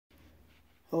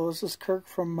Hello, this is Kirk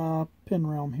from Pin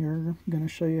Realm here. I'm going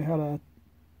to show you how to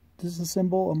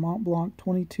disassemble a Montblanc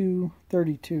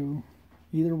 2232,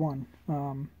 either one.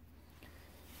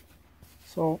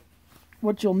 So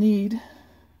what you'll need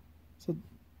is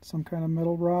some kind of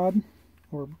metal rod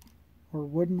or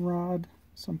wooden rod,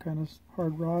 some kind of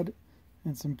hard rod,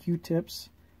 and some Q-tips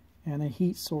and a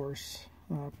heat source,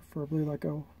 preferably like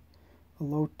a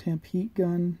low temp heat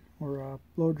gun or a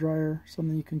blow dryer,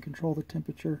 something you can control the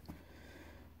temperature.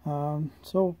 And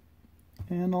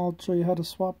I'll show you how to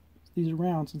swap these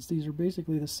around, since these are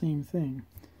basically the same thing.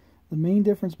 The main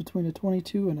difference between a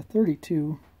 22 and a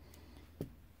 32,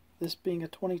 this being a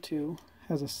 22,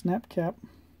 has a snap cap.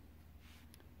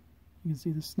 You can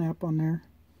see the snap on there.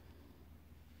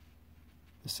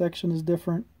 The section is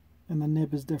different and the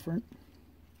nib is different.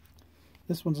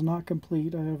 This one's not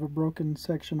complete. I have a broken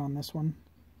section on this one,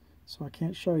 so I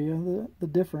can't show you the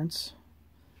difference.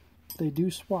 They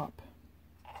do swap.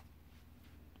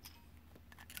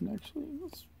 And actually,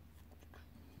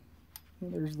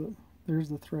 there's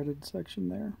the threaded section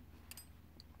there.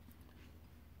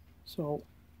 So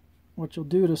what you'll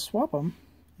do to swap them,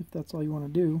 if that's all you want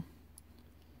to do,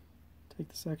 take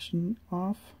the section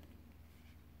off,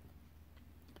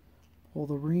 pull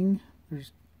the ring.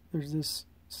 There's this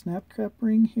snap cap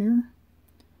ring here,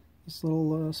 this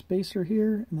little spacer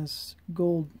here, and this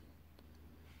gold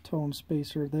tone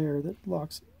spacer there that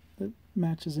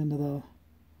matches into the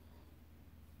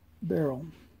barrel.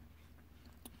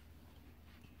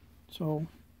 So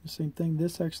the same thing,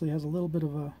 this actually has a little bit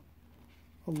of a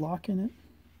lock in it.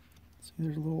 See,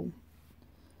 there's a little,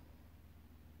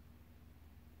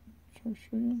 try to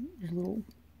show you, there's little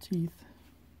teeth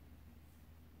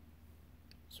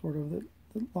sort of that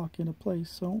lock into place.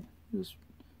 So just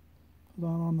put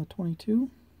on the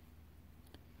 22,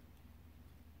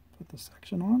 put the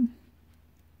section on,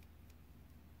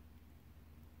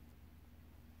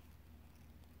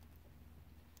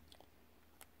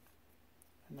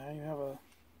 and now you have a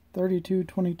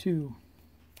 3222.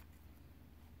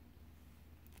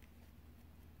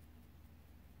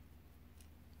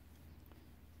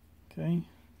 Okay,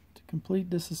 to complete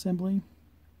disassembly,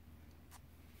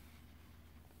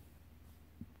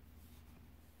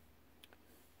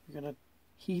 you're going to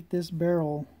heat this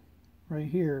barrel right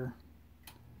here.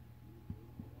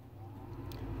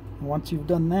 And once you've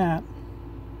done that,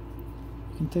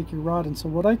 you can take your rod. And so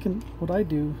what I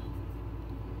do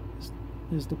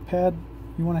is the pad,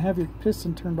 you want to have your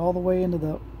piston turned all the way into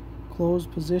the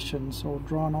closed position, so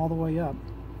drawn all the way up.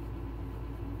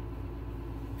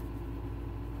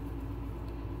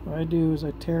 What I do is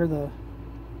I tear the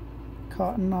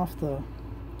cotton off the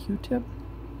Q-tip.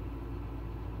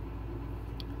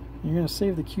 You're going to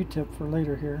save the Q-tip for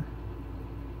later here.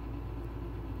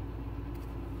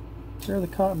 Tear the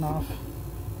cotton off,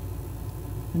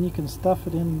 and you can stuff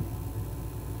it in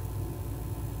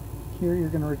here. You're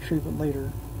going to retrieve it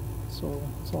later, so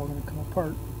it's all going to come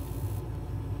apart.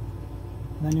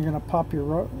 And then you're going to pop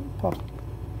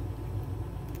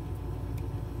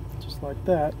just like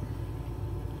that.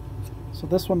 So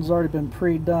this one's already been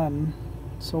pre-done.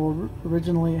 So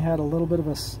originally it had a little bit of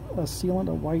a sealant,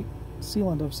 a white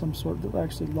sealant of some sort that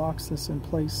actually locks this in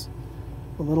place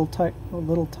a little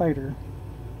tighter.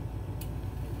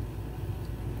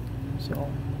 So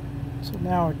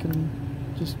now it can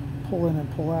just pull in and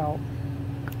pull out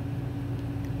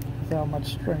without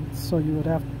much strength. So you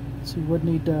would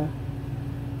need to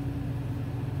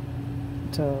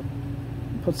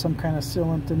put some kind of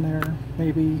sealant in there.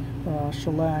 Maybe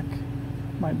shellac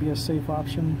might be a safe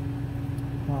option,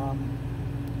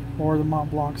 or the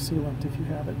Montblanc sealant if you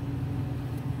have it,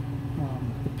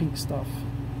 the pink stuff.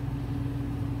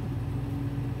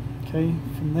 Okay,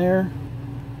 from there,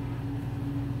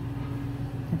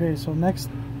 okay, so next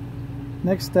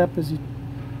step is you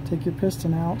take your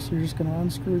piston out. So you're just going to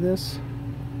unscrew this.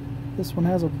 This one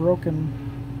has a broken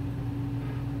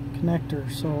connector,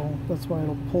 so that's why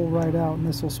it'll pull right out, and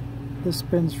this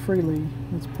spins freely.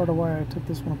 That's part of why I took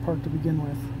this one apart to begin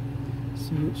with.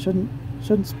 See, it shouldn't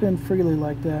spin freely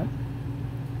like that.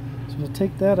 So to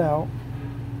take that out,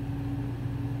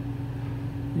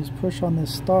 you just push on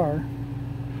this star.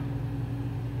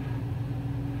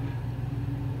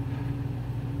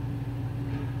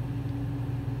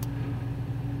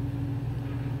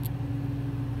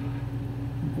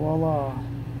 Voila!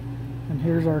 And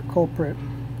here's our culprit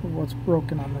of what's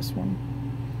broken on this one.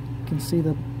 You can see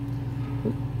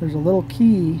there's a little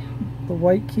key, the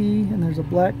white key, and there's a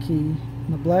black key.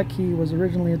 And the black key was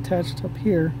originally attached up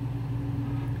here,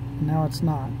 and now it's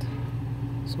not.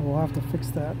 So we'll have to fix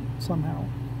that somehow.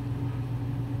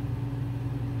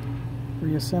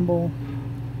 Reassemble,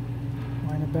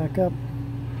 line it back up,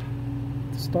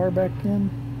 star back in.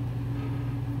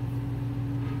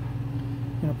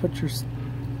 You're going to put your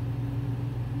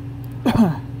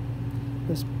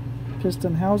this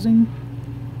piston housing,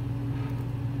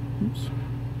 oops,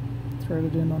 thread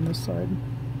it in on this side,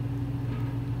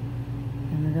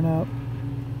 and you're going to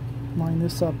line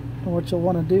this up. And what you'll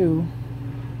want to do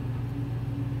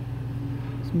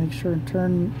is make sure and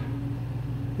turn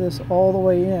this all the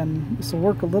way in. This will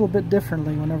work a little bit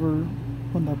differently when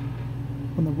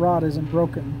the rod isn't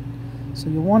broken. So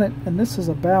you want it, and this is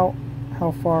about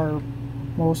how far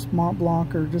most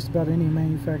Montblanc or just about any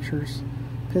manufacturer's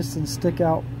pistons stick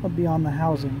out beyond the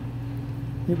housing.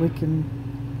 We can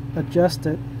adjust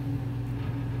it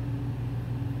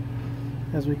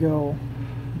as we go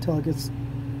until it gets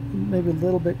maybe a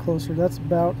little bit closer. That's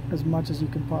about as much as you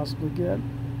can possibly get.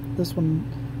 This one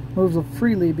moves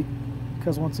freely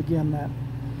because once again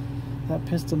that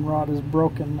piston rod is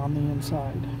broken on the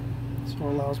inside, so it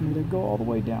allows me to go all the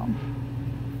way down.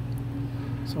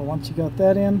 So once you got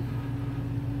that in,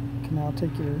 you can now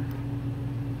take your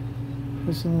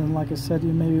piston, and like I said,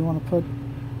 you maybe want to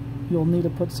you'll need to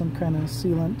put some kind of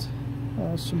sealant,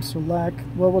 some shellac.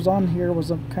 What was on here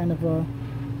was a kind of a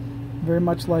very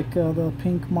much like the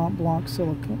pink Montblanc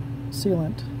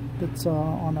sealant that's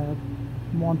on a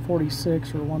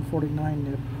 146 or 149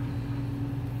 nib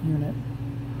unit.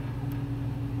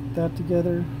 Put that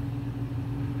together.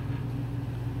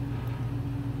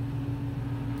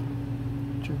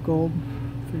 Put your gold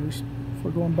if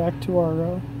we're going back to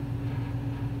our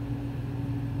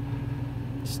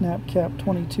snap cap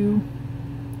 22.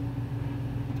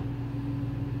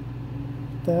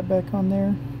 Put that back on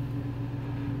there.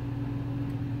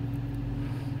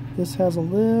 This has a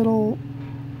little,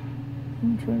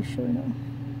 I'm trying to show you now.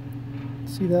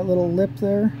 See that little lip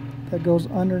there? That goes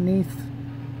underneath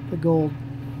the gold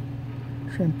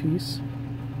trim piece.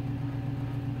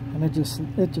 And it just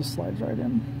slides right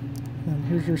in. And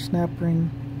here's your snap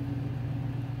ring.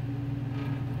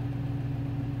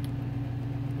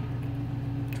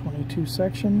 .22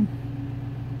 section.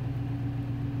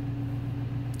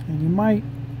 And you might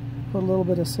put a little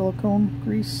bit of silicone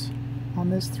grease on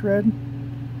this thread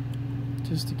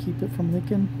just to keep it from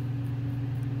leaking.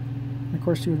 And of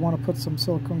course you would want to put some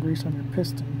silicone grease on your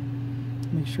piston to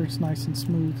make sure it's nice and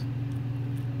smooth,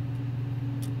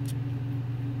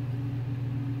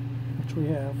 which we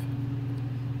have.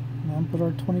 And then put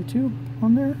our 22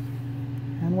 on there,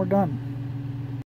 and we're done.